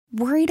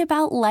Worried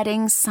about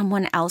letting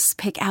someone else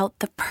pick out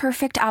the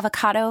perfect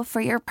avocado for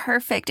your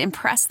perfect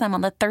impress them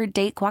on the third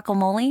date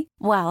guacamole?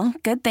 Well,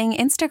 good thing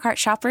Instacart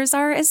shoppers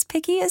are as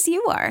picky as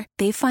you are.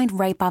 They find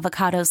ripe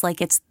avocados like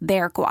it's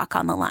their guac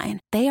on the line.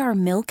 They are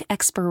milk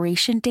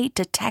expiration date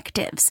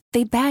detectives.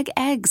 They bag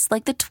eggs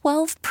like the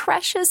 12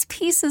 precious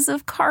pieces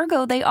of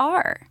cargo they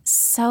are.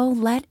 So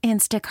let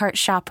Instacart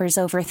shoppers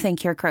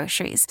overthink your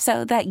groceries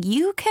so that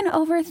you can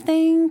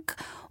overthink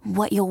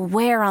what you'll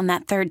wear on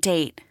that third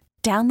date.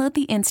 Download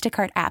the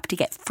Instacart app to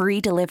get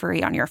free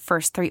delivery on your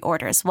first 3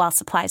 orders while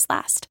supplies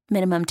last.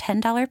 Minimum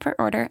 $10 per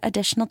order.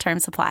 Additional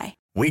terms apply.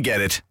 We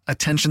get it.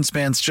 Attention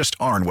spans just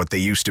aren't what they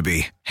used to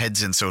be.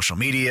 Heads in social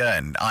media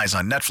and eyes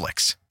on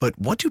Netflix. But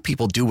what do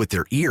people do with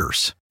their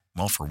ears?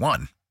 Well, for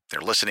one, they're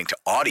listening to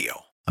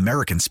audio.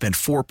 Americans spend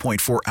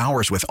 4.4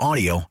 hours with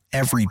audio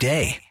every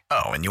day.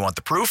 Oh, and you want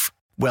the proof?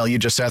 Well, you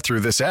just sat through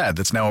this ad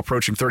that's now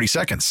approaching 30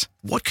 seconds.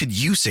 What could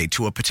you say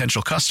to a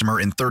potential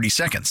customer in 30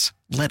 seconds?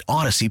 Let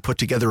Odyssey put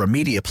together a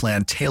media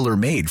plan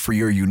tailor-made for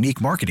your unique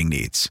marketing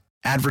needs.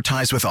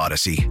 Advertise with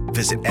Odyssey.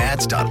 Visit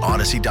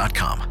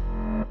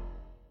ads.odyssey.com.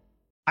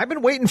 I've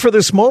been waiting for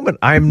this moment.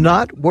 I'm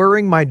not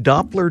wearing my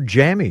Doppler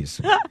jammies.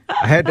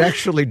 I had to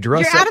actually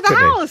dress You're up out of the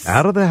today. house.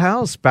 Out of the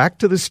house. Back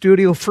to the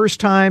studio. First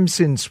time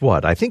since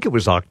what? I think it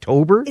was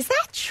October. Is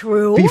that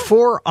true?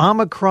 Before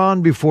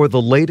Omicron, before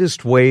the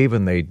latest wave,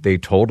 and they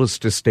told us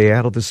to stay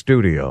out of the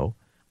studio.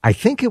 I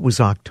think it was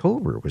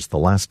October was the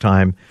last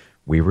time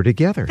we were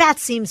together. That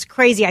seems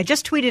crazy. I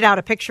just tweeted out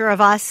a picture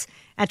of us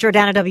at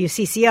Jordana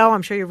WCCO.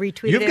 I'm sure you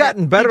retweeted it. You've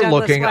gotten better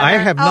looking. I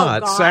have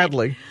not,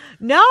 sadly.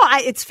 No,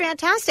 it's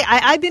fantastic.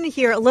 I've been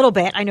here a little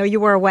bit. I know you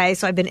were away,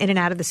 so I've been in and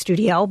out of the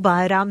studio.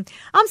 But I'm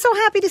so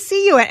happy to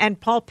see you. And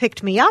Paul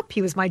picked me up.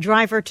 He was my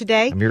driver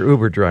today. I'm your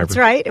Uber driver. That's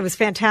right. It was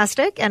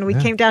fantastic. And we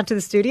came down to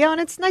the studio, and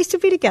it's nice to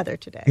be together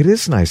today. It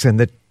is nice. And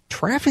the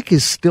traffic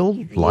is still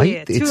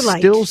light. Yeah, it light.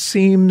 Still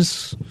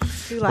seems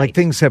Too like light.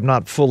 things have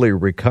not fully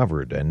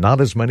recovered, and not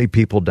as many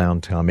people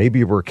downtown.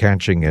 Maybe we're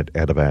catching it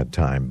at a bad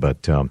time.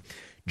 But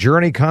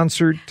Journey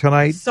concert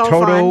tonight. So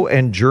Toto fun.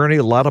 and Journey,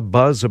 a lot of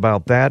buzz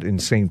about that in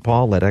St.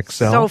 Paul at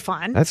XL. So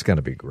fun. That's going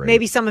to be great.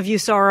 Maybe some of you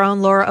saw our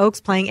own Laura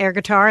Oakes playing air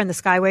guitar in the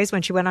Skyways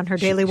when she went on her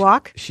daily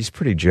walk. She's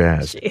pretty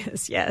jazzed. She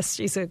is, yes.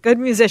 She's a good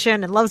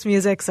musician and loves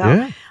music, so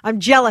Yeah. I'm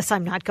jealous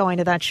I'm not going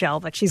to that show,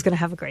 but she's going to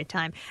have a great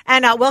time.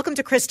 And welcome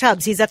to Chris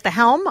Tubbs. He's at the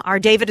helm. Our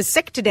David is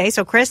sick today,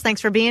 so Chris, thanks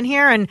for being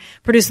here and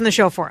producing the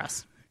show for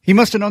us. He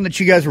must have known that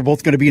you guys were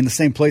both going to be in the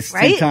same place at the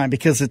same Right? time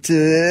because it's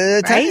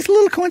a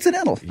little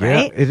coincidental. Yeah,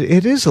 Right?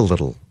 it is a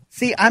little.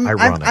 See, I'm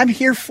ironic.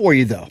 here for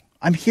you, though.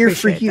 I'm here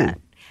Appreciate for you. that.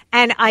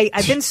 And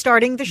I've been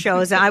starting the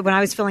shows when I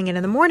was filling in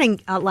the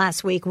morning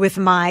last week with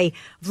my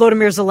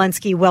Volodymyr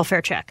Zelensky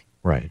welfare check.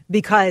 Right.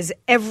 Because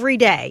every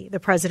day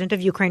the president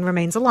of Ukraine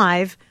remains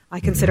alive,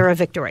 I consider a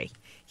victory.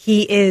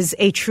 He is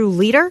a true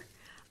leader.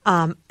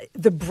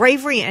 The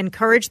bravery and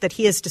courage that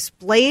he has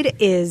displayed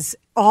is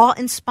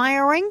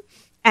awe-inspiring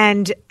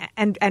and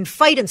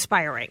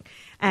fight-inspiring.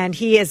 And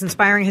he is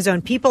inspiring his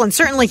own people, and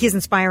certainly he's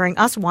inspiring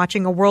us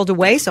watching a world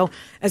away. So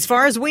as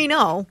far as we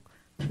know,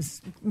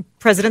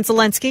 President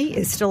Zelensky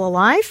is still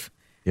alive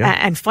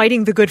and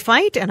fighting the good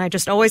fight. And I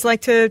just always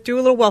like to do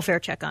a little welfare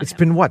check on him. It's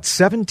been,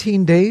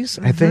 17 days,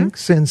 I think,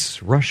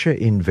 since Russia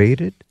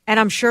invaded? And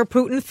I'm sure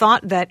Putin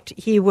thought that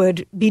he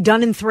would be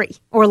done in 3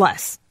 or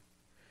less.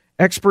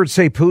 Experts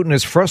say Putin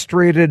is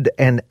frustrated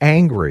and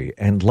angry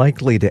and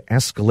likely to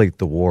escalate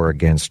the war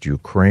against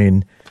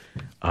Ukraine,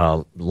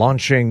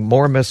 launching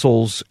more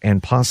missiles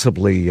and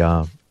possibly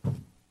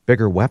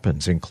bigger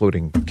weapons,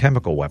 including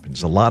chemical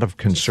weapons. A lot of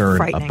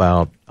concern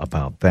about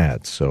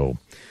that. So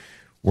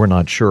we're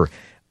not sure.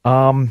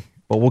 But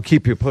we'll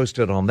keep you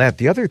posted on that.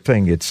 The other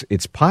thing, it's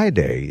Pie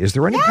Day. Is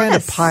there any kind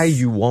of pie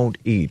you won't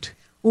eat?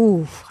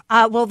 Ooh.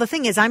 Well, the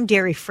thing is, I'm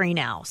dairy-free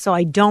now, so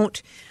I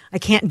can't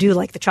do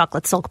like the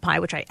chocolate silk pie,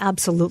 which I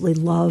absolutely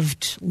love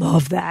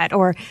that.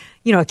 Or,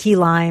 a key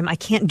lime. I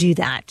can't do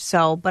that.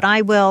 So, but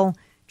I will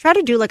try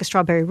to do like a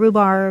strawberry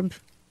rhubarb.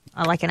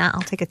 I'll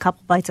take a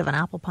couple bites of an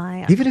apple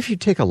pie. Even if you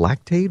take a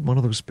Lactaid, one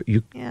of those,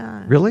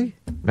 really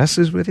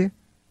messes with you?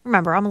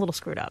 Remember, I'm a little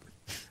screwed up.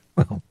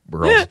 Well,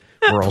 we're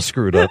all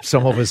screwed up.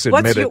 Some of us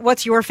admit it.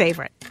 What's your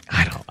favorite?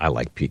 I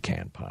like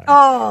pecan pie.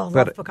 Oh,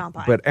 love pecan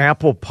pie. But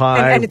apple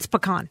pie. And it's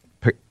pecan.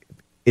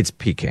 It's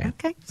pecan.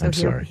 Okay, so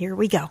here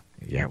we go.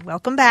 Yeah.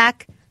 Welcome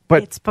back.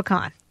 But it's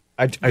pecan.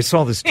 I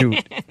saw this too.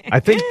 I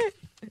think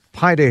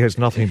Pie Day has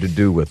nothing to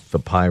do with the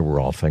pie we're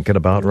all thinking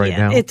about right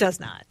now. It does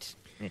not.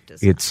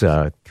 It's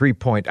 3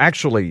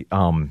 Actually,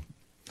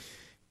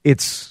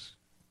 it's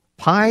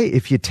pie.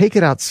 If you take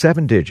it out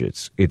 7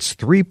 digits, it's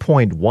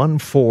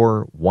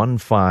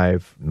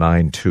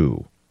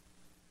 3.141592,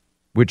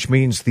 which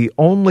means the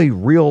only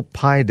real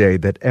Pie Day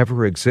that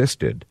ever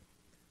existed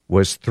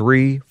was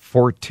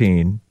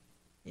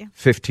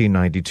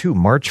 3/14/1592,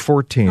 March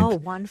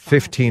 14th,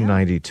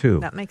 1592.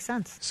 That makes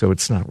sense. So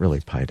it's not really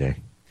Pie Day.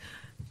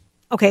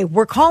 Okay,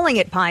 we're calling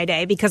it Pi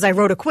Day because I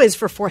wrote a quiz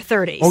for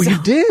 4:30. Oh, you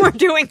did? We're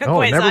doing a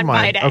quiz never on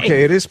mind. Pi Day.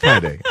 Okay, it is Pi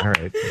Day. All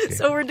right. Okay.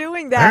 So we're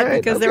doing that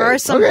because there are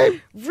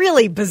some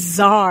really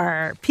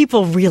bizarre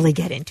people really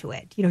get into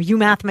it. You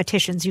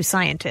mathematicians, you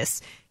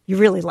scientists, you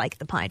really like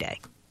the Pi Day.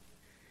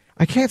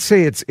 I can't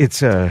say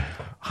it's a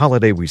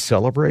holiday we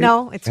celebrate.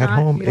 No, it's at not.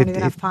 home. You don't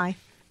even have pie.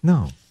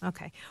 No.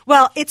 Okay.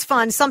 Well, it's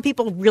fun. Some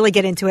people really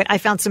get into it. I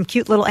found some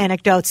cute little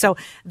anecdotes. So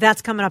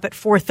that's coming up at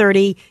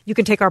 4:30. You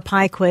can take our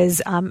pie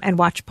quiz and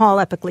watch Paul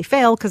epically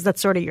fail because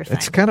that's sort of your thing.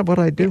 That's kind of what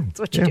I do. Yeah, that's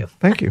what you do.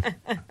 Thank you.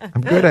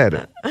 I'm good at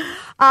it.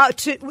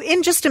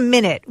 In just a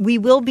minute, we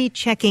will be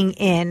checking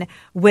in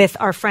with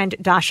our friend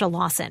Dasha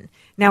Lawson.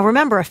 Now,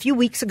 remember, a few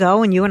weeks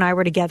ago when you and I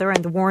were together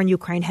and the war in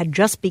Ukraine had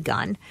just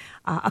begun,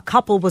 a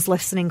couple was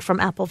listening from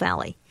Apple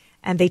Valley,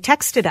 and they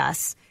texted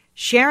us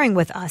sharing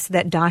with us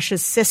that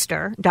Dasha's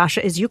sister,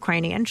 Dasha is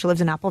Ukrainian. She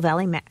lives in Apple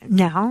Valley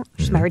now.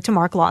 She's married to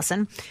Mark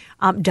Lawson.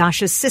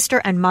 Dasha's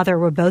sister and mother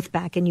were both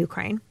back in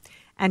Ukraine.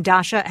 And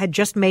Dasha had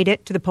just made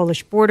it to the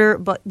Polish border,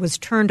 but was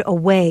turned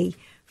away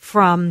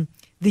from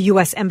the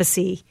U.S.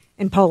 Embassy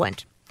in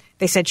Poland.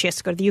 They said she has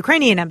to go to the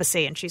Ukrainian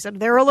embassy. And she said,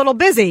 they're a little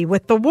busy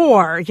with the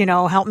war,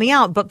 help me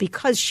out. But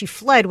because she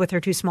fled with her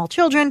two small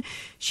children,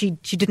 she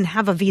didn't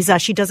have a visa.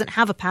 She doesn't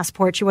have a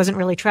passport. She wasn't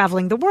really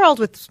traveling the world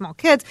with small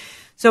kids.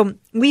 So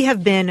we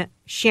have been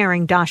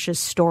sharing Dasha's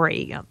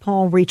story.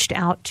 Paul reached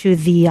out to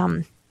the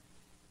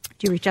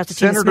do you reach out to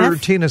Senator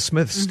Tina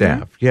Smith's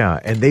staff? Yeah,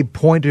 and they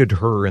pointed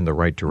her in the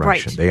right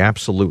direction. Right. They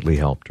absolutely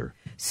helped her.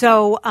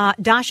 So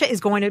Dasha is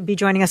going to be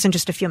joining us in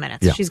just a few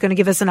minutes. Yeah. She's going to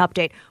give us an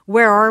update.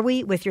 Where are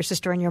we with your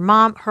sister and your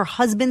mom? Her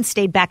husband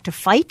stayed back to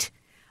fight.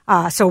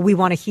 So we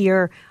want to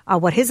hear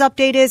what his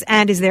update is.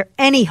 And is there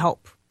any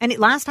hope? And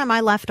last time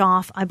I left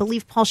off, I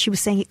believe, Paul, she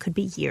was saying it could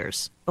be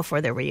years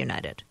before they're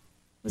reunited.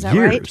 Was that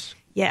right? Years?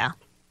 Yeah.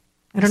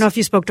 I don't know if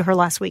you spoke to her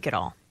last week at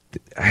all.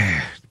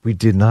 We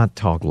did not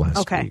talk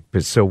last week.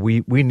 But so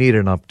we need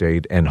an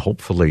update, and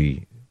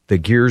hopefully the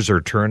gears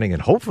are turning,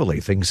 and hopefully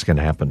things can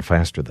happen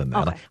faster than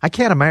that. Okay. I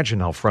can't imagine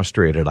how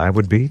frustrated I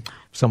would be if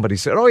somebody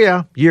said, oh,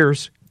 yeah,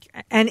 years.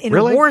 And in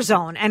Really? a war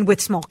zone and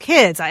with small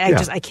kids,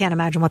 I can't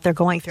imagine what they're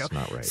going through.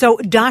 That's not right. So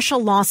Dasha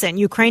Lawson,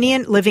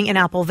 Ukrainian living in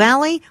Apple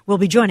Valley, will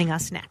be joining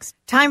us next.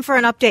 Time for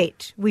an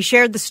update. We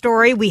shared the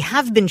story. We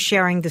have been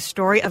sharing the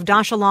story of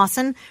Dasha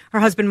Lawson, her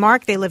husband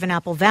Mark. They live in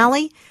Apple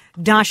Valley.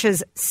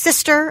 Dasha's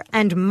sister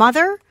and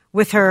mother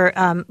with her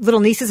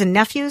little nieces and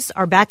nephews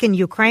are back in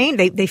Ukraine.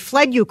 They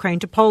fled Ukraine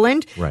to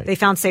Poland. Right. They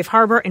found safe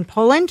harbor in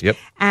Poland. Yep.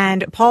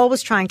 And Paul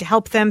was trying to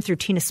help them through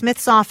Tina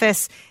Smith's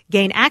office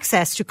gain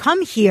access to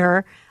come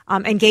here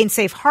and gain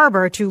safe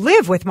harbor to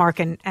live with Mark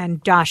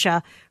and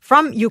Dasha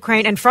from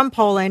Ukraine and from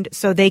Poland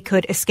so they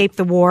could escape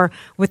the war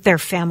with their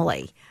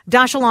family.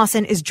 Dasha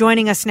Lawson is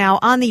joining us now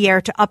on the air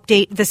to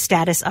update the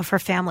status of her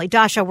family.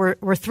 Dasha,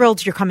 we're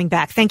thrilled you're coming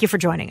back. Thank you for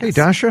joining us. Hey,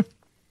 Dasha.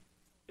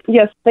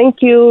 Yes,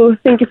 thank you.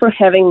 Thank you for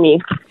having me.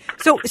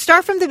 So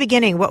start from the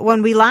beginning.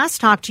 When we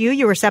last talked to you,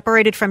 you were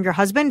separated from your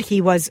husband. He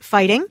was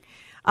fighting.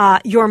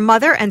 Your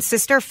mother and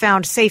sister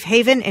found safe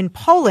haven in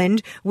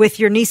Poland with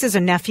your nieces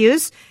and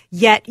nephews,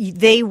 yet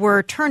they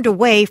were turned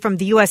away from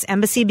the U.S.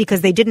 Embassy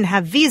because they didn't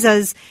have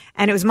visas,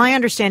 and it was my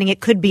understanding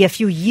it could be a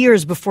few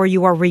years before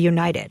you are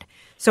reunited.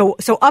 So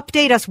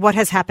update us what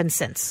has happened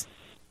since.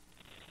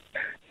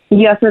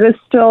 Yes, it is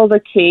still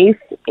the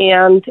case,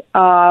 and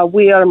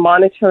we are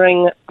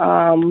monitoring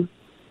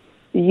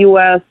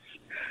U.S.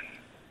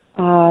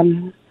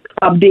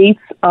 Updates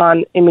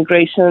on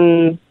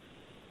immigration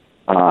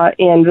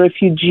and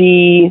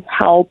refugee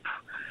help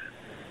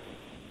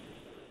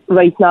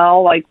right now,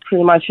 like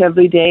pretty much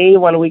every day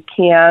when we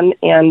can,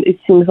 and it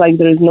seems like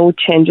there is no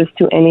changes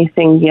to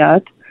anything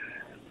yet.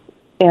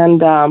 And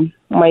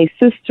my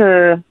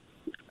sister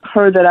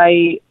heard that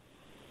I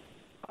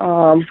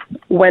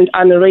went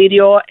on the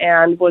radio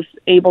and was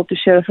able to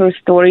share her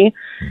story,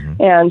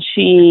 and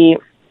she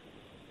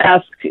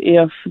asked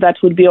if that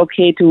would be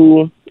okay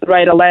to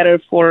write a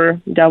letter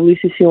for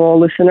WCCO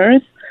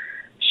listeners,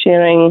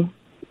 sharing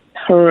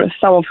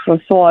some of her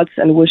thoughts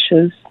and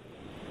wishes.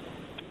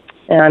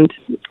 And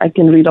I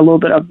can read a little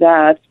bit of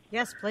that.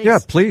 Yes, please. Yeah,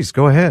 please,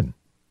 go ahead.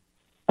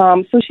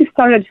 So she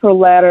started her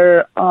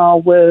letter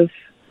with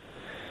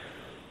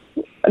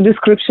a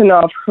description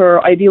of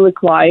her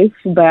idyllic life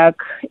back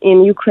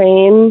in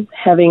Ukraine,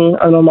 having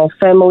a normal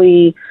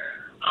family,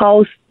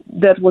 house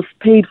that was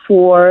paid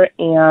for,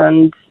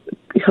 and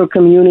her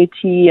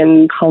community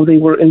and how they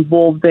were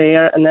involved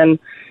there. And then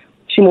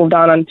she moved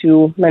on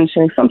to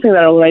mentioning something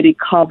that I already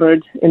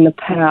covered in the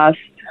past,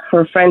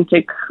 her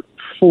frantic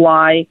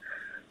flight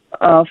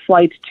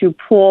to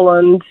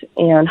Poland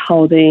and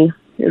how they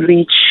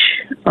reach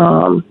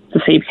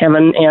the safe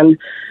haven. And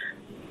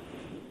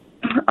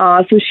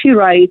so she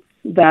writes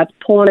that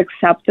Poland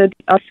accepted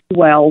us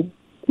well,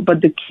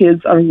 but the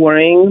kids are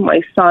worrying.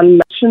 My son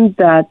mentioned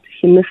that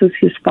he misses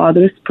his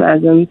father's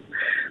presence.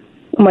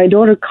 My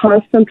daughter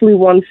constantly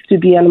wants to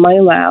be on my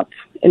lap,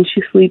 and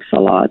she sleeps a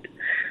lot.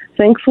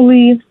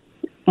 Thankfully,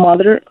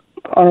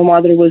 our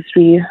mother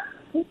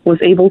was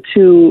able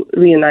to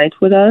reunite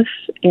with us,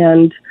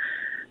 and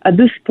At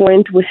this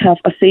point, we have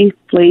a safe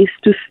place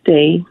to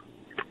stay,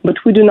 but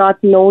we do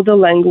not know the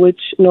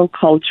language nor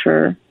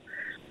culture.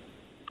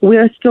 We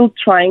are still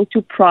trying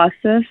to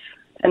process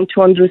and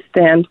to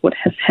understand what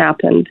has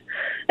happened,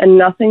 and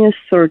nothing is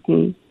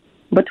certain.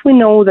 But we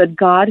know that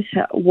God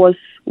was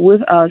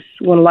with us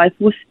when life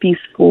was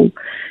peaceful,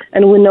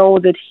 and we know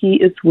that He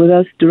is with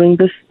us during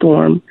the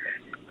storm.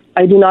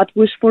 I do not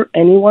wish for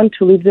anyone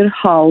to leave their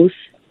house,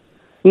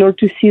 nor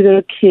to see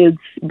their kids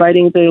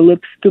biting their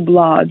lips to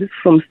blood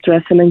from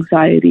stress and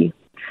anxiety,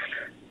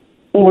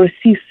 or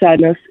see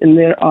sadness in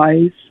their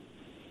eyes.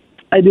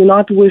 I do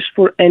not wish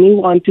for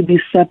anyone to be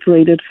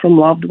separated from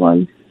loved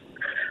ones.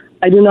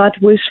 I do not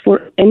wish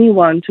for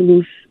anyone to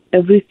lose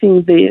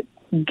everything that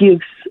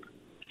gives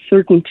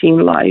certainty in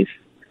life,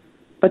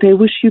 but I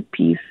wish you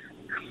peace.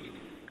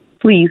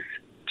 Please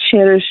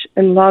cherish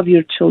and love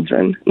your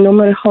children, no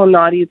matter how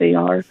naughty they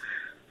are.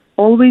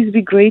 Always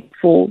be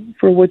grateful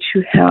for what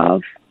you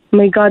have.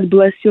 May God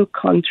bless your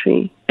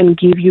country and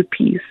give you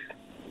peace.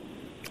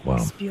 Wow.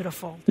 It's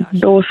beautiful. Dasha.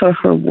 Those are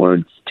her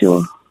words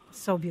to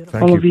So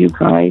beautiful. all of you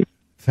guys.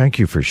 Thank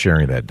you for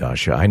sharing that,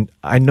 Dasha.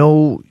 I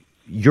know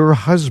your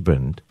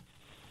husband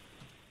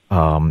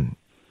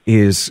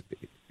is,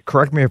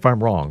 correct me if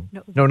I'm wrong.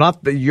 No, not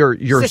your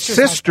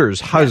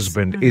sister's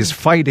husband Yes. is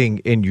fighting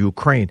in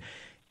Ukraine.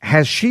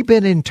 Has she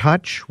been in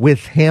touch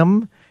with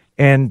him?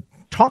 And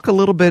talk a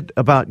little bit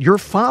about your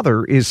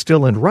father is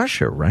still in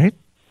Russia, right?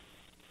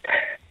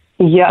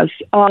 Yes.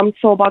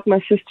 So about my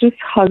sister's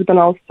husband,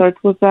 I'll start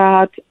with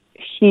that.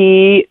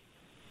 He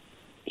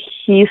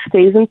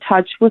stays in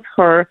touch with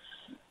her.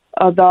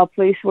 The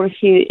place where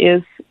he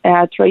is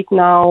at right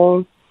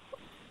now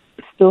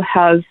still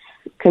has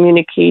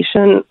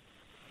communication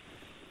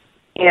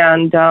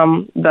and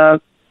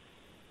the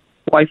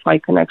Wi-Fi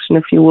connection,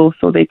 if you will,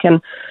 so they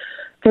can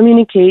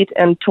communicate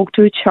and talk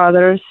to each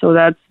other. So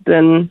that's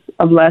been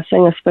a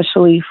blessing,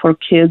 especially for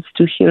kids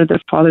to hear their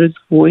father's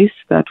voice.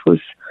 That was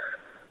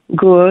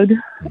good.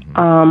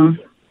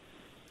 Mm-hmm.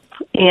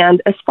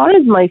 And as far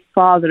as my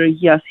father,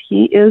 yes,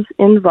 he is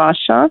in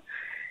Russia,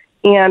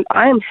 and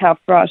I am half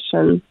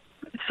Russian.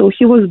 So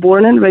he was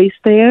born and raised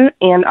there,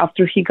 and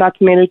after he got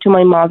married to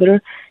my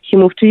mother, he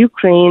moved to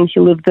Ukraine. He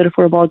lived there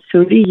for about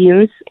 30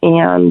 years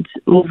and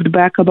moved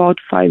back about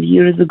 5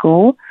 years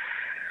ago.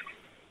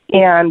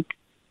 And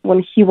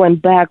when he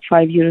went back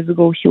 5 years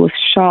ago, he was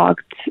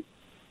shocked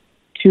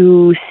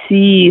to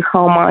see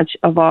how much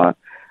of a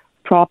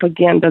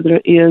propaganda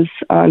there is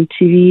on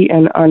TV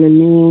and on the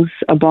news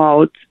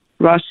about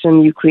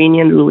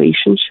Russian-Ukrainian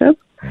relationship.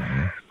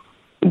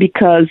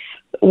 Because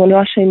when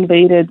Russia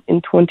invaded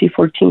in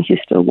 2014, he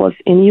still was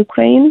in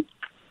Ukraine,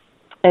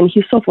 and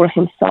he saw for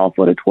himself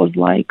what it was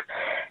like.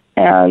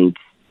 And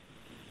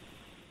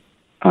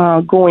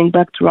going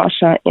back to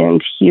Russia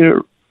and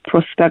hear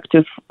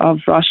perspective of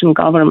Russian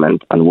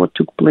government on what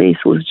took place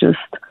was just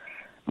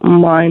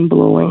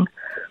mind-blowing.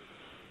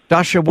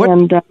 Dasha,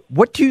 do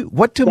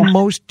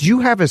you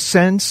have a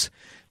sense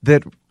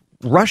that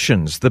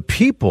Russians, the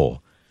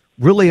people,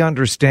 really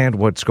understand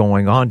what's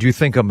going on? Do you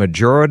think a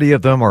majority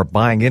of them are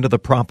buying into the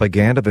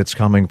propaganda that's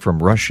coming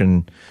from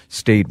Russian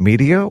state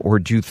media? Or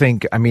do you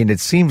think, it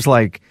seems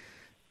like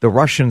the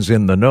Russians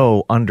in the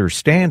know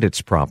understand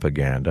it's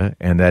propaganda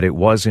and that it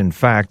was, in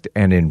fact,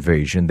 an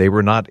invasion. They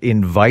were not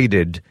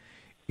invited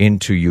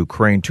into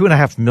Ukraine.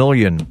 2.5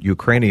 million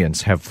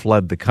Ukrainians have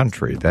fled the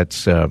country.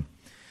 That's a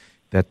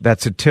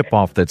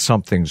tip-off that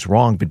something's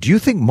wrong. But do you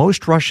think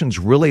most Russians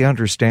really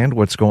understand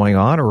what's going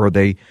on, or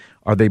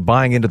are they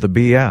buying into the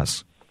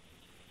BS?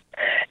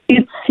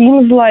 It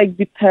seems like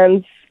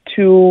depends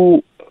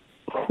to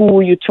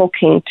who you're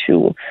talking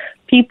to.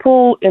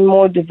 People in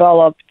more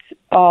developed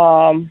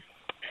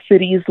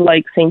cities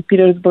like St.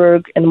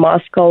 Petersburg and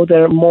Moscow,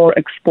 they're more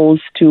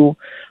exposed to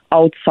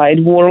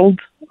outside world,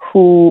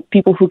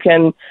 people who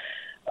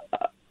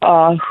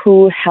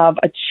have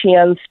a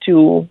chance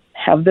to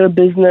have their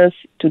business,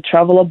 to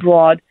travel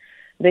abroad.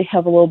 They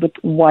have a little bit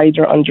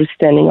wider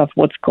understanding of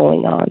what's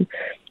going on.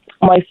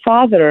 My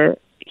father,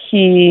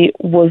 he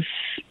was,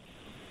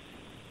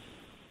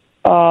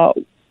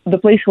 the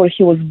place where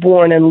he was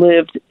born and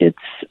lived, it's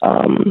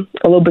a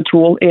little bit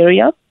rural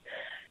area,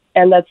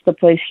 and that's the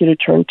place he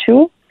returned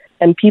to.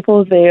 And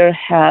people there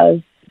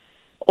have,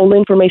 all the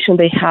information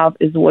they have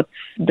is what's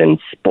been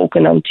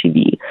spoken on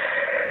TV.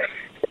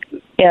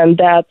 And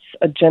that's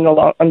a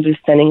general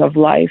understanding of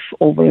life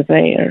over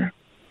there.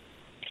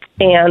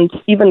 And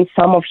even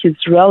some of his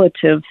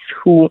relatives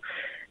who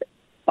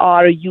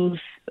are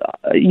used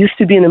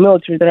to be in the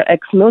military, they're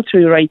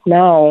ex-military right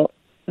now,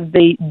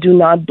 they do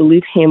not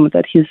believe him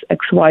that his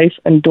ex-wife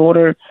and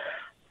daughter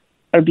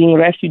are being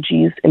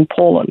refugees in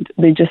Poland.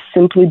 They just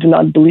simply do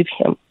not believe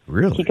him.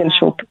 Really? He can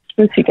show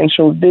pictures, he can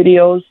show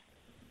videos.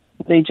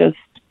 They just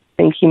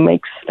think he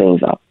makes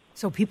things up.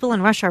 So people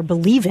in Russia are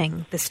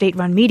believing the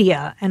state-run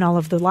media and all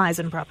of the lies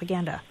and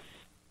propaganda.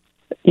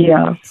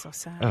 Yeah. That's so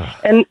sad.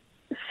 And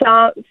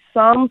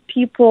some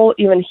people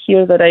even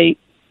here that I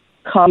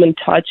come in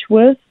touch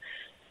with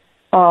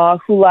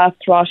who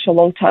left Russia a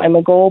long time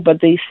ago,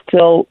 but they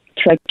still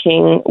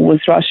tracking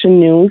with Russian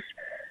news.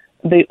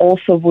 they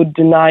also would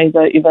deny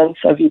the events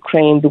of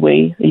Ukraine the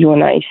way you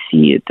and I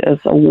see it as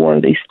a war.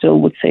 They still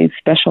would say it's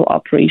special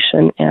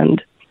operation,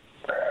 and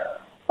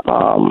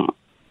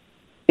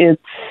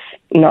it's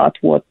not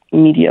what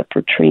media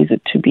portrays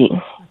it to be.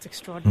 That's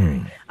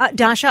extraordinary.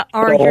 Dasha,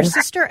 are your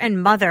sister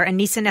and mother and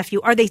niece and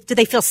nephew, do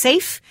they feel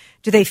safe?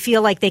 Do they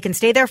feel like they can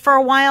stay there for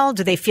a while?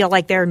 Do they feel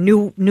like their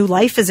new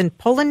life is in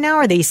Poland now?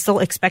 Are they still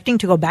expecting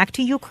to go back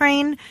to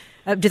Ukraine?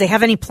 Do they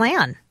have any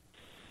plan?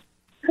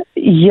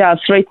 Yes,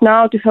 right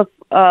now to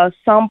have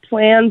some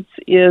plans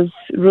is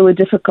really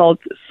difficult.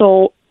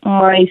 So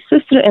my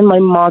sister and my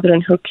mother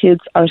and her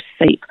kids are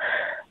safe.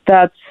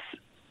 That's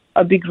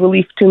a big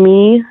relief to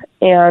me.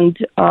 And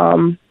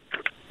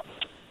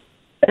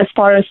as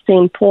far as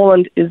staying in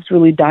Poland is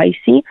really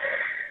dicey.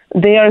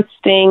 They are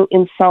staying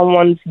in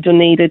someone's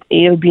donated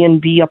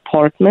Airbnb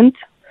apartment.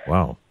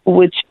 Wow.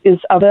 Which is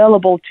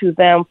available to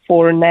them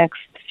for next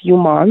few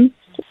months.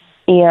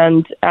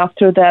 And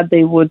after that,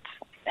 they would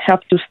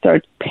have to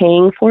start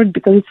paying for it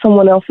because it's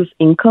someone else's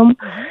income,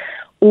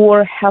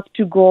 or have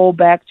to go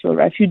back to a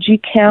refugee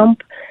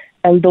camp.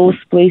 And those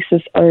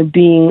places are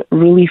being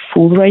really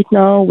full right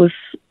now with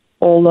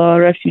all the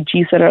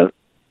refugees that are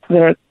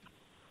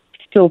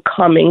still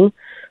coming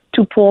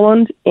to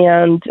Poland.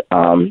 And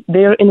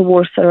they're in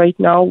Warsaw right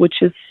now,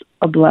 which is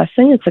a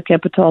blessing. It's the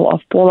capital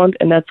of Poland,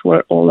 and that's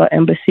where all the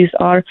embassies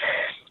are.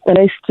 And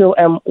I still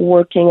am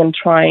working and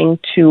trying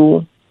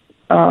to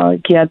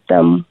get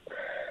them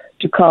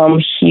to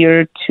come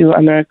here to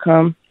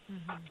America,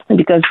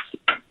 because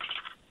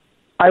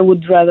I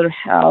would rather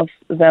have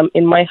them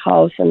in my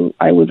house, and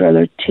I would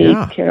rather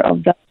take care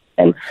of them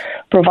and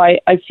provide.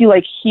 I feel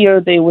like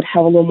here they would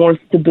have a little more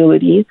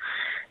stability.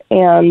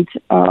 And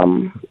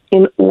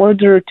in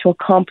order to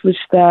accomplish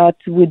that,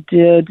 we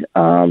did,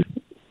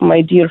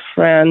 my dear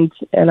friend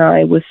and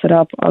I, we set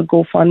up a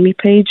GoFundMe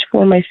page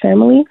for my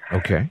family.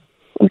 Okay.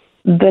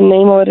 The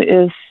name of it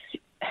is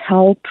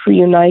Help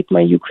Reunite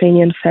My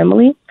Ukrainian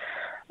Family.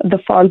 The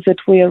funds that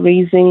we are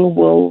raising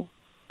will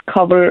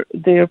cover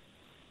their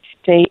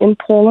stay in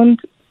Poland,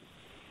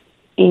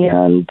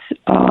 and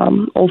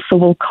also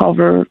will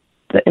cover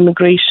the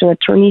immigration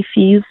attorney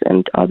fees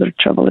and other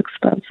travel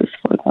expenses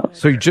for them.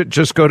 So you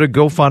just go to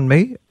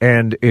GoFundMe,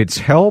 and it's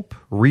Help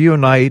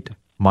Reunite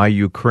My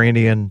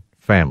Ukrainian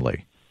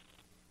Family.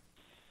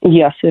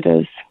 Yes, it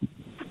is.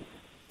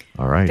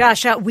 All right.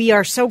 Dasha, we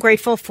are so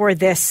grateful for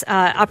this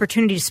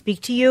opportunity to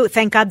speak to you.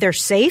 Thank God they're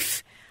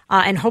safe.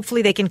 And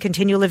hopefully they can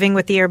continue living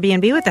with the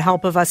Airbnb with the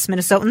help of us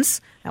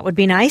Minnesotans. That would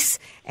be nice.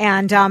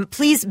 And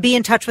please be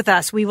in touch with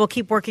us. We will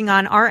keep working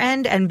on our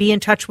end and be in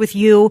touch with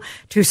you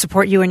to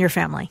support you and your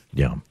family.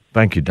 Yeah.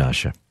 Thank you,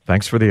 Dasha.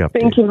 Thanks for the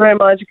update. Thank you very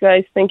much,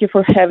 guys. Thank you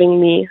for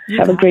having me.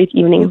 Have a great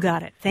evening. You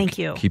got it. Thank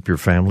you. Keep your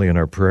family in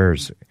our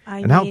prayers.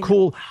 And how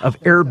cool of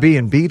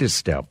Airbnb to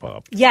step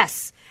up.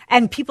 Yes.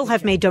 And people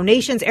have made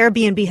donations.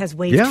 Airbnb has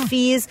waived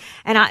fees.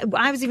 And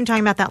I was even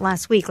talking about that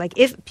last week. Like,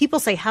 if people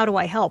say, how do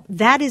I help?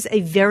 That is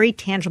a very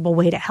tangible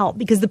way to help,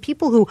 because the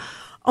people who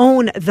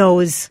own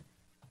those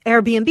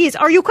Airbnbs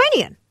are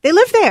Ukrainian. They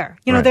live there.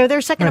 You know, they're their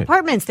second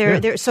apartments.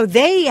 So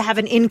they have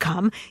an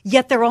income,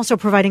 yet they're also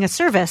providing a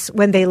service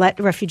when they let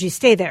refugees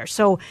stay there.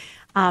 So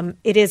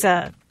it is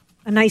a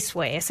nice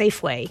way, a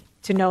safe way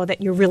to know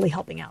that you're really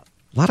helping out.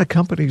 A lot of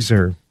companies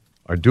are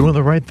doing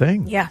the right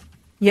thing. Yeah.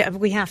 Yeah,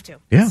 we have to.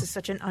 Yeah. This is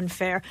such an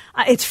unfair.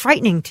 It's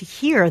frightening to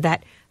hear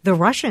that the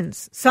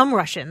Russians, some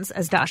Russians,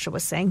 as Dasha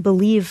was saying,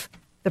 believe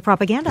the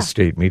propaganda. The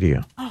state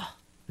media. Oh,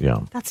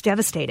 yeah. That's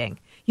devastating.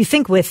 You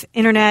think with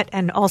internet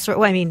and also,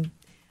 well, I mean,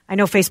 I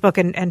know Facebook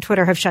and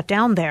Twitter have shut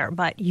down there,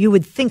 but you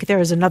would think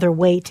there is another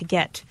way to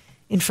get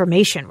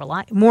information,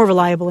 more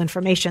reliable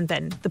information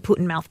than the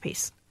Putin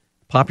mouthpiece.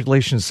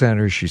 Population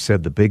centers, she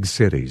said, the big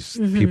cities,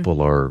 people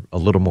are a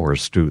little more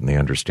astute and they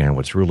understand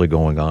what's really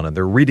going on, and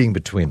they're reading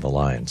between the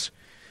lines.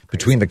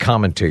 Between the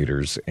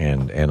commentators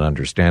and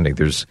understanding.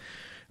 There's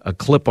a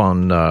clip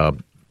on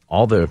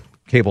all the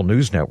cable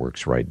news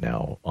networks right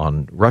now.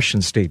 On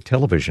Russian state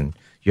television,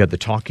 you had the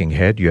talking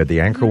head, you had the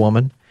anchor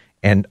woman,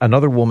 and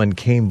another woman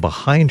came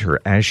behind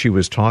her as she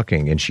was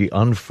talking, and she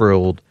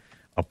unfurled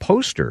a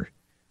poster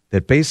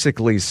that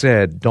basically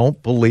said,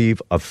 don't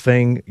believe a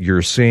thing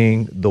you're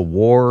seeing. The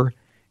war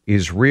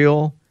is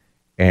real,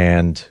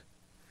 and...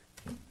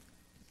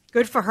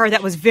 Good for her.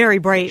 That was very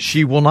brave.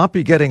 She will not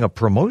be getting a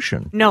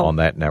promotion on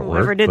that network.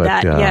 Whoever did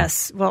that,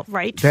 yes. Well,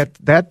 right.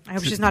 That I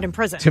hope she's not in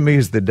prison. To me,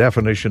 is the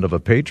definition of a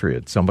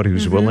patriot, somebody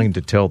who's willing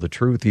to tell the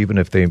truth, even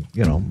if they,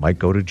 might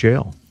go to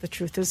jail. The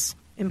truth is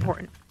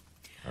important.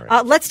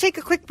 Right. Let's take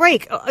a quick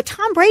break.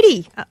 Tom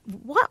Brady.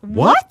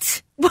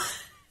 What?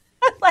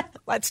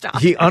 Let's stop.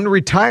 He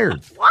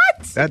unretired. What?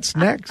 That's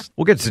next.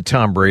 We'll get to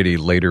Tom Brady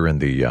later in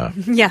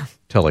the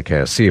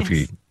telecast, see if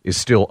he is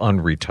still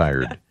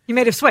unretired. You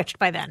might have switched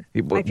by then.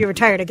 Might be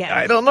retired again.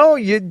 I don't know.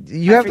 You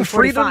have the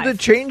freedom 45. To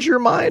change your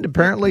mind.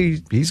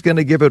 Apparently, he's going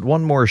to give it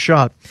one more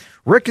shot.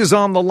 Rick is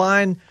on the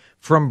line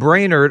from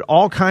Brainerd.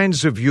 All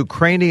kinds of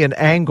Ukrainian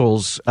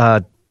angles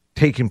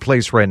taking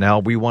place right now.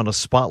 We want to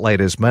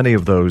spotlight as many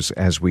of those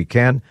as we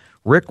can.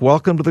 Rick,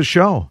 welcome to the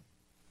show.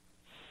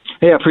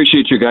 Hey, I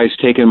appreciate you guys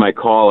taking my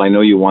call. I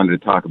know you wanted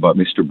to talk about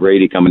Mr.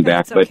 Brady coming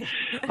back, okay.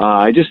 but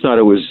I just thought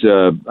it was,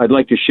 I'd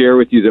like to share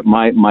with you that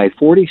my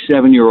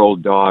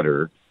 47-year-old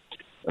daughter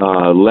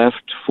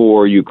left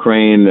for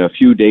Ukraine a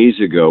few days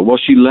ago. Well,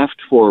 she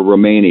left for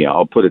Romania,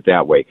 I'll put it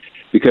that way,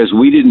 because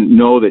we didn't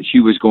know that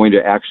she was going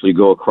to actually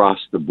go across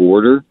the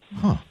border.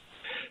 Huh.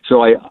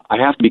 So I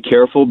have to be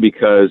careful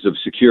because of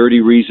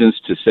security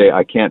reasons to say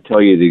I can't tell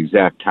you the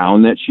exact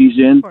town that she's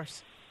in. Of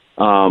course.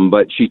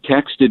 But she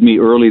texted me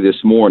early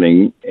this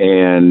morning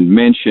and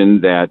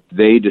mentioned that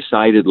they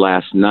decided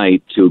last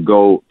night to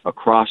go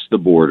across the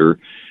border.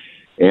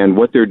 And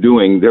what they're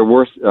doing,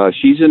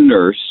 she's a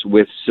nurse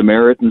with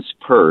Samaritan's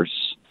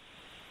Purse,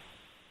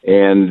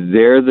 and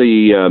they're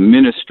the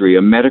ministry,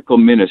 a medical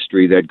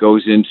ministry that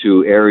goes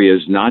into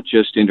areas not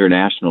just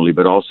internationally,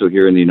 but also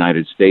here in the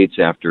United States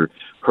after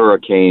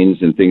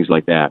hurricanes and things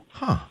like that.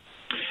 Huh.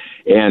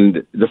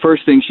 And the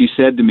first thing she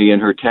said to me in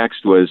her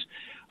text was,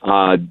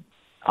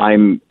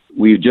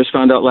 we just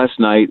found out last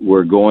night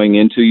we're going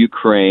into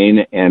Ukraine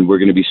and we're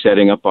going to be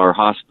setting up our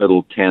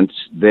hospital tents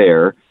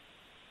there.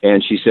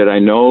 And she said, I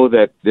know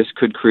that this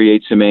could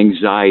create some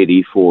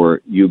anxiety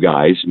for you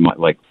guys,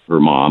 like her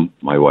mom,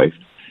 my wife,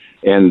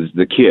 and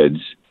the kids.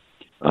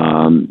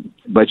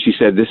 But she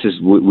said,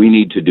 we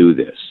need to do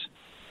this.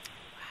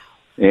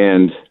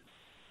 And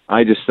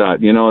I just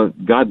thought,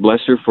 God bless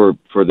her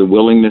for the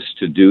willingness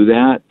to do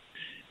that.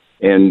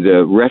 And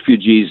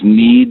refugees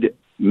need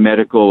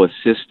medical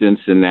assistance,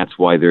 and that's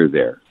why they're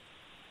there.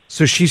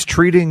 So she's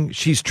treating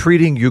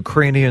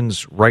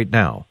Ukrainians right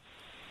now.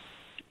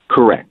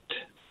 Correct.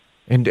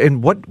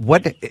 And what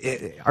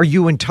are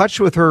you in touch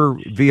with her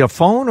via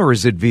phone or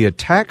is it via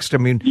text? I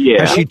mean,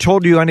 yeah. Has she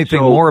told you anything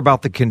more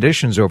about the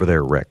conditions over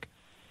there, Rick?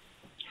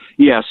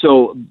 Yeah.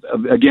 So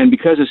again,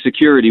 because of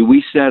security,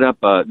 we set up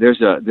there's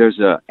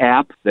a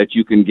app that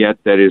you can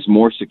get that is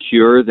more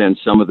secure than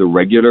some of the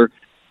regular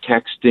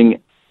texting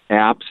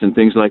apps and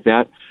things like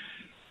that.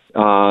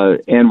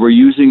 And we're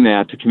using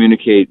that to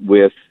communicate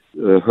with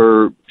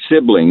her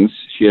siblings.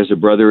 She has a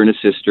brother and a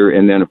sister,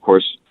 and then of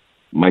course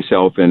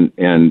myself and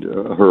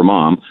her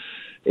mom,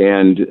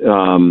 and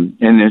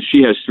then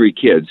she has 3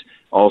 kids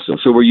also.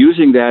 So we're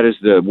using that as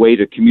the way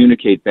to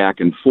communicate back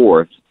and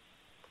forth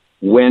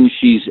when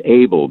she's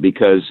able,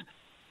 because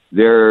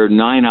they're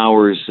 9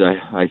 hours.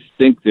 I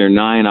think they're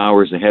 9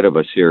 hours ahead of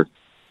us here,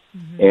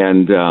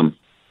 and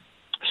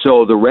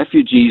so the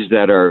refugees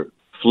that are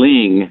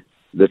fleeing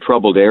the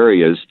troubled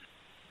areas,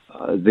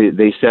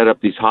 they set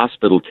up these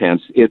hospital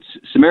tents. It's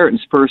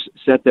Samaritan's Purse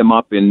set them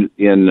up in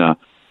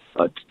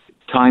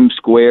Times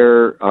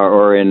Square,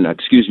 in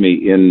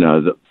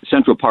the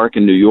Central Park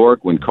in New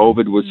York when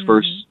COVID was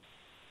first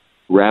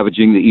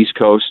ravaging the East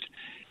Coast.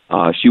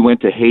 She went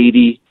to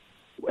Haiti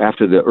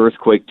after the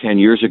earthquake 10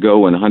 years ago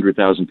when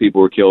 100,000 people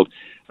were killed.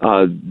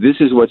 This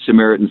is what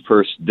Samaritan's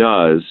Purse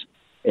does,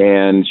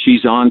 and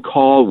she's on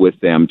call with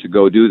them to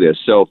go do this.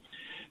 So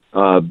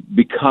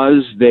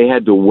because they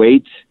had to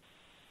wait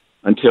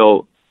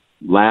until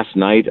last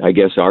night, I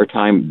guess our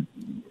time,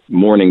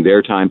 morning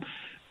their time,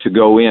 to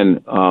go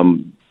in,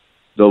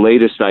 the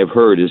latest I've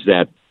heard is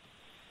that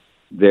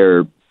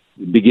they're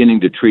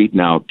beginning to treat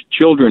now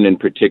children in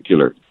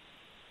particular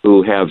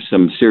who have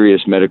some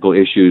serious medical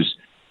issues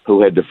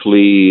who had to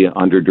flee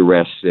under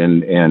duress,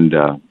 and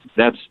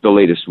that's the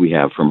latest we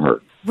have from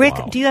her. Rick,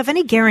 do you have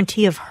any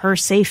guarantee of her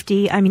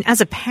safety? I mean,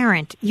 as a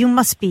parent, you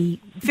must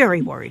be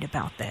very worried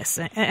about this.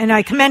 And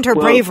I commend her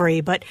bravery,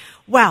 but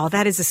wow,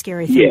 that is a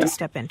scary thing to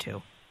step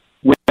into.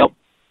 Well,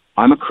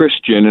 I'm a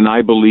Christian, and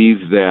I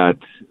believe that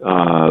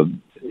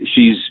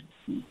she's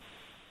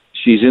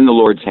in the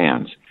Lord's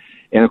hands.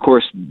 And, of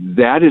course,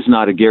 that is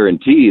not a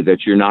guarantee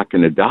that you're not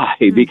going to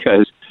die,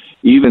 because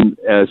even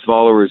as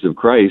followers of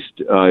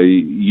Christ,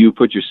 you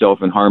put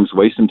yourself in harm's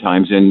way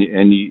sometimes,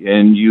 and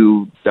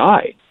you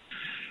die.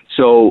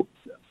 So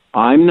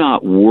I'm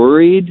not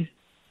worried.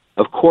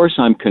 Of course,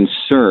 I'm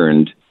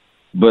concerned,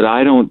 but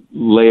I don't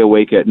lay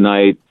awake at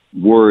night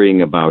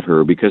worrying about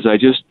her, because I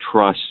just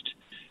trust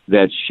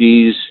that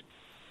she's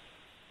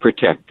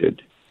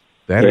protected.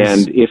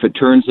 And if it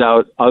turns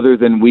out other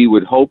than we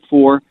would hope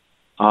for,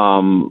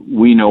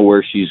 we know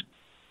where she's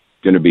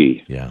going to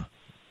be. Yeah.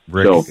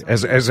 Rick, so,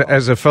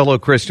 as a fellow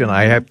Christian,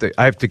 I have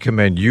to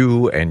commend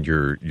you and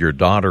your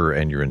daughter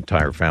and your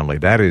entire family.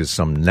 That is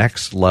some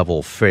next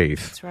level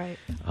faith. That's right.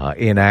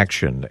 In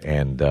action.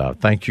 And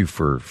thank you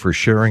for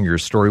sharing your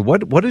story.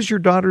 What is your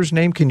daughter's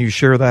name? Can you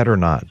share that or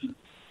not?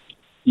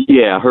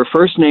 Yeah, her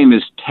first name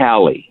is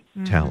Tally.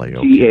 Tally.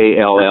 Okay.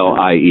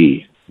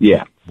 Tallie.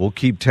 Yeah. We'll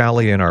keep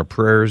Tally in our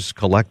prayers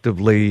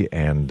collectively,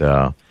 and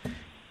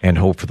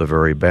hope for the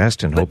very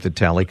best, and hope that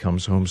Tally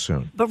comes home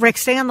soon. But Rick,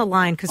 stay on the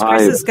line, because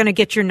Chris is going to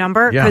get your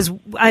number. Because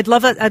I'd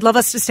love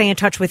us to stay in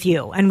touch with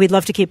you, and we'd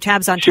love to keep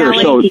tabs on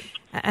Tally,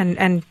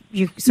 and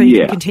you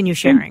can continue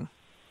sharing.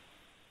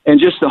 And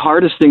just the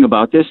hardest thing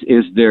about this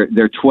is they're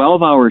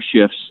 12-hour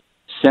shifts,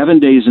 7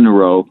 days in a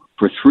row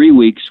for 3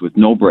 weeks with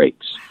no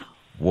breaks.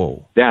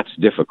 Whoa, that's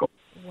difficult.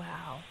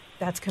 Wow,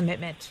 that's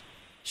commitment.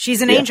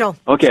 She's an angel.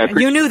 Okay.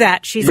 You knew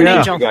that. She's an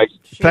angel.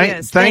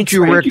 Guys. Thank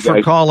you, Rick, for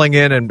guys. calling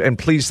in, and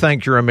please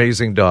thank your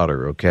amazing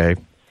daughter, okay?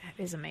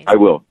 That is amazing. I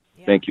will.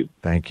 Yeah. Thank you.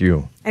 Thank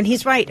you. And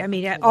he's right. I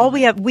mean,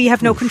 we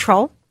have no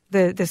control.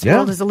 This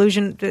world is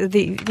illusion.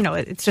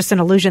 It's just an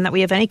illusion that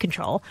we have any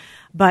control.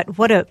 But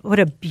what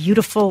a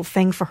beautiful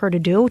thing for her to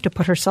do, to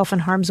put herself in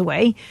harm's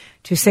way,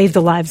 to save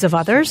the lives of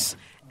others.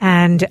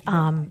 And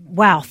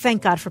wow,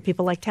 thank God for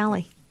people like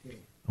Tally.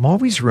 I'm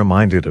always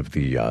reminded of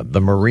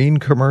the Marine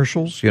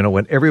commercials. You know,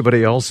 when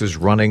everybody else is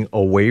running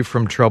away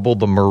from trouble,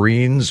 the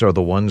Marines are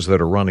the ones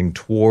that are running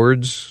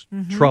towards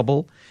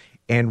trouble.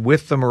 And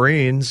with the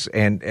Marines,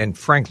 and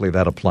frankly,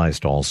 that applies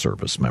to all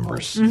service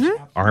members,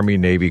 Army,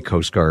 Navy,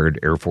 Coast Guard,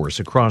 Air Force,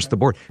 across the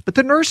board. But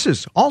the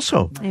nurses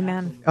also.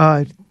 Amen.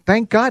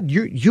 Thank God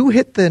you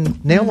hit the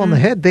nail on the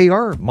head. They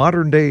are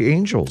modern-day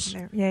angels.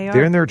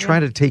 They're in there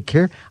trying to take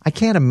care. I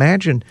can't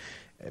imagine.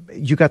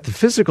 You got the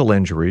physical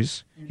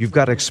injuries. You've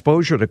got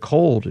exposure to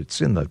cold. It's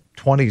in the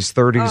 20s,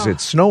 30s.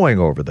 It's snowing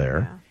over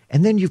there. Yeah.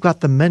 And then you've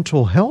got the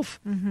mental health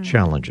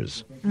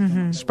challenges,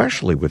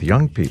 especially with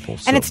young people.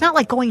 So. And it's not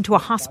like going to a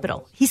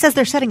hospital. He says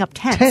they're setting up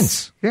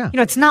tents. Yeah. You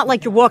know, it's not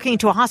like you're walking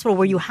into a hospital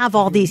where you have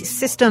all these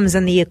systems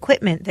and the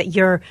equipment that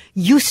you're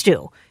used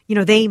to. You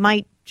know, they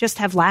might just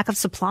have lack of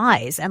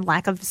supplies and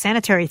lack of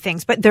sanitary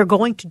things, but they're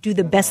going to do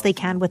the best they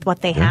can with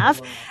what they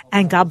have.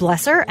 And God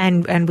bless her.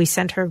 And we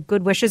send her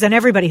good wishes, and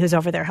everybody who's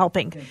over there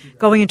helping.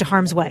 Going into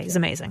harm's way is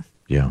amazing.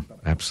 Yeah,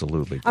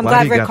 absolutely. I'm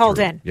glad Rick called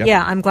in. Yep.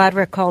 Yeah, I'm glad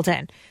Rick called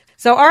in.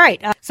 So, all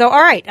right.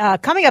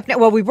 Coming up now,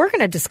 well, we were going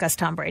to discuss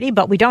Tom Brady,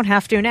 but we don't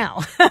have to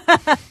now.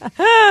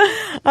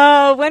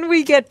 When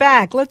we get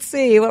back, let's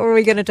see. What were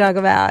we going to talk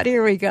about?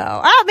 Here we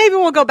go. Maybe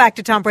we'll go back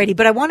to Tom Brady,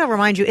 but I want to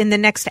remind you in the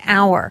next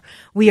hour,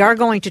 we are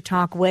going to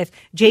talk with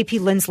J.P.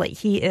 Lindsley.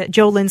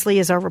 Joe Lindsley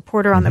is our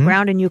reporter on the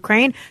ground in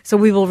Ukraine. So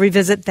we will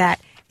revisit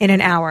that in an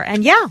hour.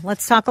 And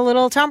let's talk a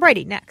little Tom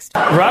Brady next.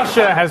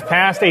 Russia has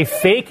passed a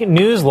fake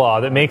news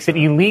law that makes it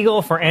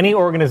illegal for any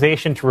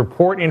organization to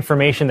report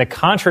information that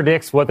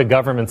contradicts what the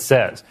government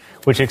says,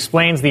 which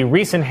explains the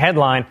recent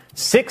headline,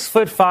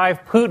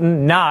 6'5"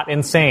 Putin not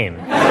insane.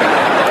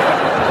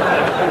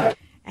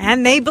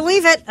 And they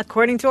believe it.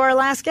 According to our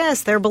last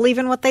guest, they're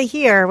believing what they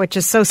hear, which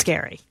is so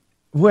scary.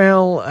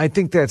 Well, I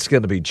think that's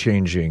going to be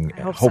changing,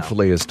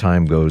 hopefully, as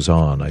time goes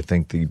on. I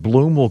think the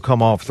bloom will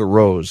come off the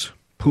rose,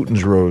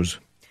 Putin's rose.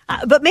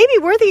 But maybe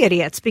we're the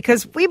idiots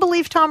because we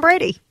believe Tom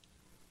Brady.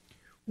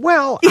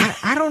 Well,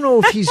 I don't know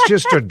if he's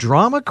just a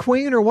drama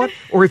queen or what,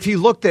 or if he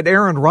looked at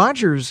Aaron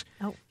Rodgers,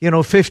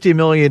 $50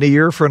 million a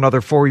year for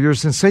another 4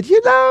 years and said,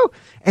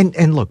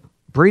 and look,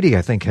 Brady,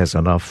 I think, has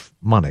enough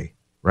money,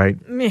 right?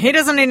 He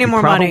doesn't need any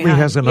more money. He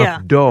probably has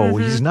enough dough.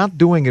 He's not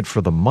doing it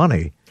for the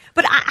money.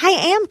 But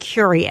I am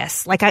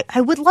curious. Like, I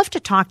would love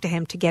to talk to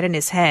him to get in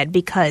his head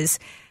because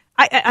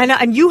I know,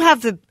 and you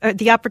have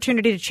the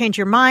opportunity to change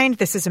your mind.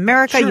 This is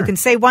America. Sure. You can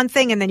say one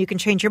thing and then you can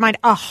change your mind.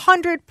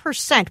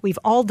 100%. We've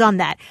all done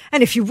that.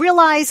 And if you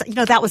realize,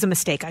 that was a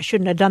mistake. I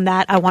shouldn't have done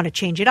that. I want to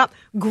change it up.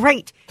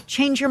 Great.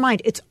 Change your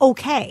mind. It's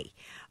okay.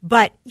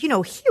 But, he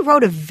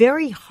wrote a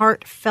very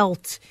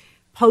heartfelt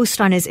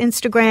post on his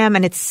Instagram,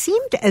 and it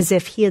seemed as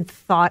if he had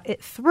thought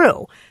it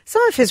through.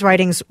 Some of his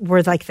writings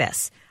were like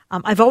this.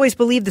 I've always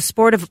believed the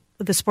sport of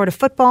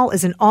football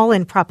is an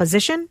all-in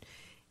proposition.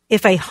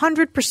 If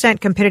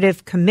 100%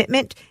 competitive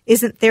commitment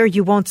isn't there,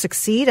 you won't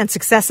succeed. And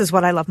success is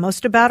what I love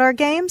most about our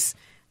games.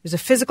 There's a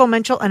physical,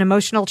 mental, and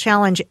emotional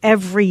challenge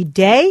every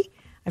day.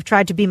 I've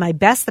tried to be my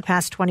best the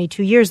past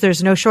 22 years.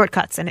 There's no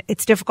shortcuts. And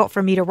it's difficult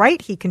for me to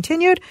write, he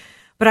continued,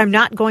 but I'm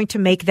not going to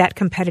make that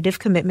competitive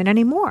commitment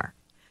anymore.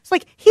 It's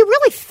like he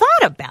really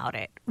thought about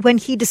it when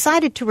he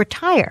decided to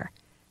retire.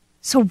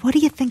 So what do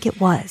you think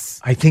it was?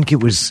 I think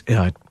it was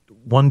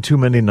one too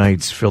many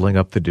nights filling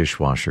up the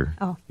dishwasher.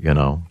 Oh,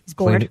 he's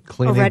bored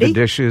cleaning already? The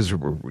dishes,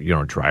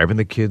 driving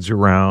the kids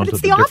around. But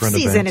it's the off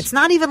season. Events. It's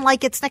not even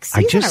like it's next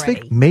season. I just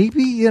think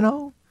maybe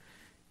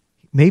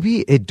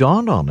maybe it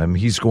dawned on him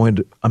he's going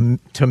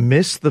to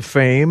miss the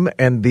fame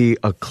and the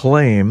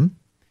acclaim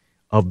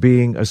of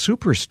being a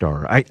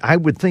superstar. I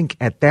would think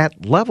at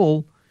that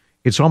level,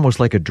 it's almost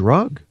like a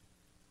drug,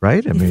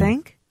 right? You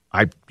think?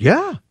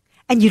 Yeah.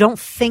 And you don't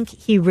think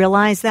he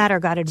realized that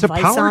or got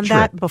advice on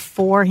that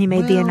before he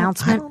made the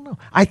announcement? I don't know.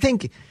 I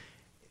think,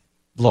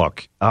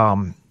 look,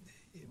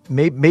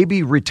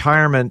 maybe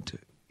retirement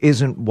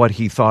isn't what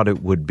he thought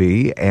it would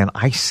be. And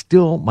my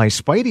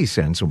spidey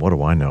sense, and what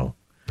do I know?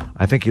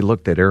 I think he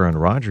looked at Aaron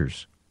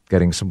Rodgers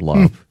getting some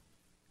love.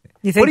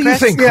 You think, what do you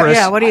think, Chris?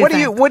 Yeah, what do you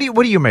think?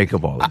 What do you make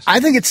of all this?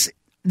 I think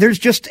there's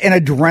just an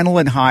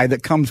adrenaline high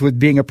that comes with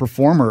being a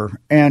performer.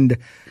 And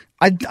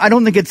I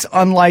don't think it's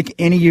unlike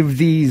any of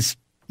these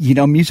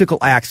musical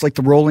acts like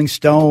the Rolling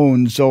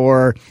Stones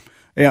or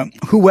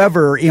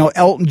whoever,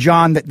 Elton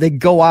John, that they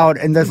go out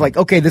and there's like,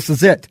 okay, this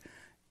is it.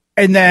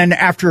 And then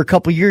after a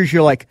couple of years,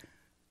 you're like,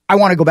 I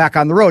want to go back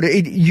on the road.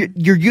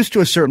 You're used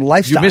to a certain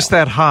lifestyle. You miss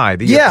that high,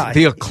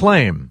 the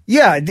acclaim.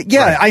 Yeah.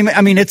 Right.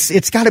 I mean,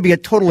 it's got to be a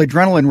total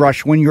adrenaline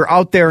rush when you're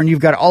out there and you've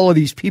got all of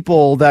these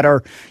people that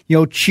are,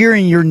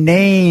 cheering your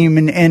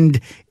name and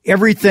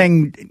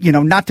everything,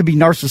 not to be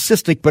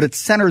narcissistic, but it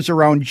centers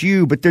around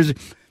you. But there's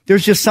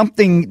just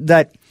something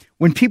that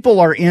when people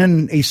are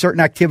in a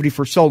certain activity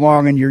for so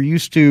long and you're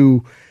used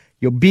to,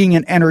 being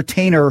an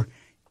entertainer,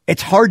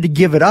 it's hard to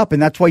give it up.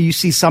 And that's why you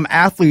see some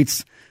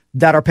athletes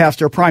that are past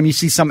their prime. You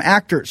see some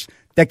actors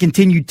that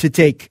continue to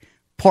take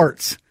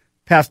parts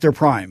past their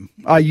prime.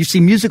 You see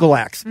musical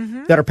acts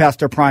that are past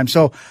their prime.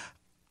 So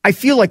I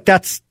feel like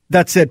that's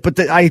it. But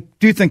I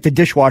do think the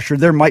dishwasher,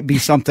 there might be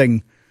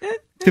something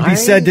to be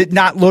said that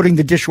not loading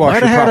the dishwasher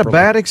might have had properly. a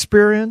bad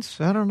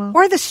experience. I don't know.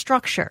 Or the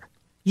structure.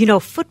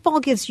 Football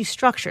gives you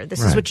structure.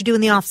 This is what you do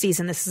in the off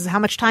season. This is how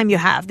much time you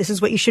have. This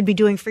is what you should be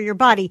doing for your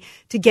body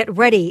to get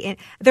ready. And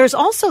there's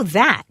also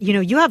that,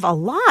 you have a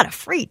lot of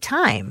free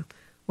time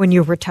when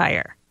you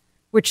retire,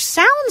 which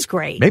sounds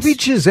great. Maybe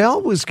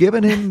Giselle was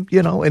giving him,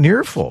 an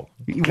earful.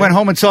 He went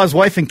home and saw his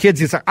wife and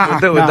kids. He's like,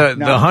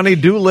 the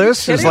honey-do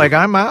list is like,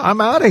 I'm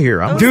out of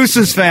here.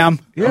 Deuces, fam.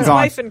 His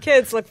wife and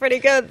kids look pretty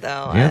good,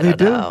 though. Yeah, they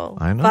do. Know.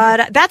 I know.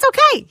 But that's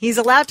okay. He's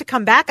allowed to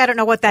come back. I don't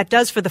know what that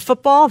does for the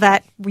football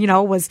that,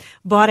 was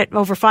bought at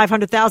over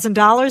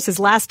 $500,000, his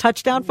last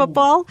touchdown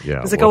football.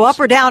 Yeah, does it go up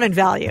or down in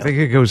value? I think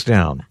it goes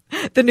down.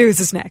 The news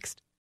is next.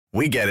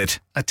 We get it.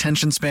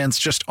 Attention spans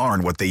just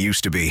aren't what they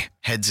used to be.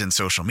 Heads in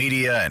social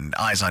media and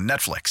eyes on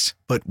Netflix.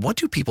 But what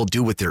do people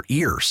do with their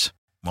ears?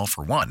 Well,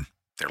 for one,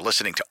 they're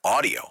listening to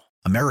audio.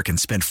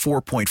 Americans spend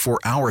 4.4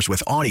 hours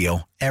with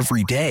audio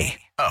every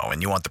day. Oh,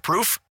 and you want the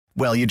proof?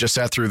 Well, you just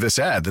sat through this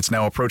ad that's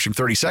now approaching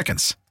 30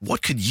 seconds.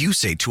 What could you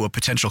say to a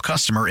potential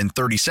customer in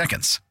 30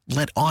 seconds?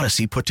 Let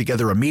Odyssey put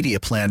together a media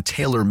plan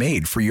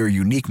tailor-made for your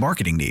unique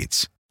marketing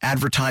needs.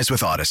 Advertise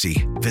with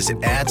Odyssey.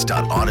 Visit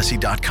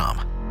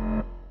ads.odyssey.com.